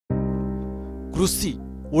कृषि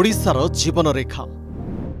ओडिशार जीवन रेखा।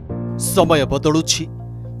 समय बदलुछि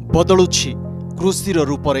बदलुछि कृषिर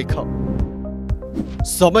रूपरेखा।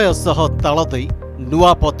 समय सह ताल देई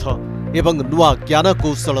नुआ पथ एवं नुआ ज्ञान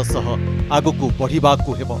कौशल सह आगकू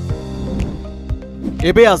बढ़िबाकू हेबो।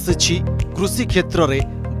 एबे आसिछि कृषि क्षेत्र रे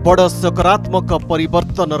बड़ सकारात्मक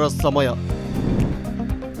परिवर्तनर समय।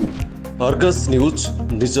 अर्गस न्यूज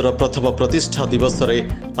निजर प्रथम प्रतिष्ठा दिवस रे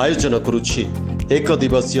आयोजन करुछि एक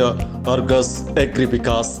दिवसीय अर्गस एग्री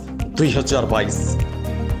विकास 2022।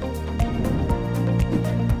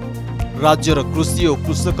 राज्यर कृषि और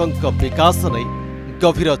कृषकंक विकास नै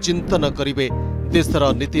गभीर चिंतन करिवे देशर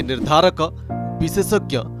नीति निर्धारक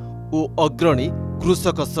विशेषज्ञ और अग्रणी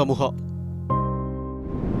कृषक समूह।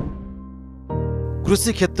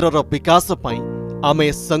 कृषि क्षेत्रर विकास पई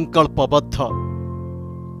आमे संकल्पबद्ध।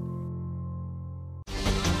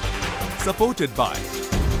 Supported by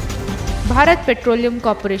Bharat Petroleum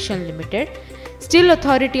Corporation Limited, Steel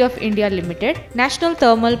Authority of India Limited, National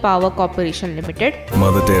Thermal Power Corporation Limited,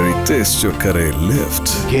 Mother Dairy Taste Jo Kare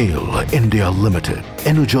Lift, Gale India Limited,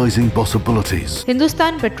 energizing possibilities,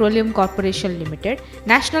 Hindustan Petroleum Corporation Limited,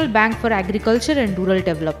 National Bank for Agriculture and Rural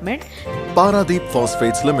Development, Paradeep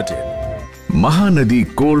Phosphates Limited, Mahanadi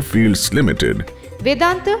Coalfields Limited,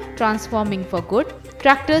 Vedanta Transforming for Good,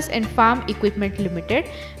 Tractors and Farm Equipment Limited,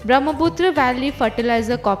 Brahmaputra Valley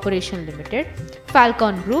Fertilizer Corporation Limited,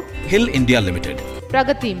 Falcon Group, Hill India Limited,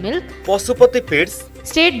 Pragati Milk, Pasupati Pets,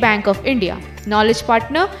 State Bank of India, Knowledge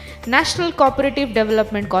Partner, National Cooperative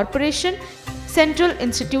Development Corporation, Central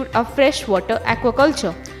Institute of Freshwater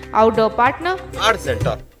Aquaculture, Outdoor Partner, Art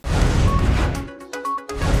Center,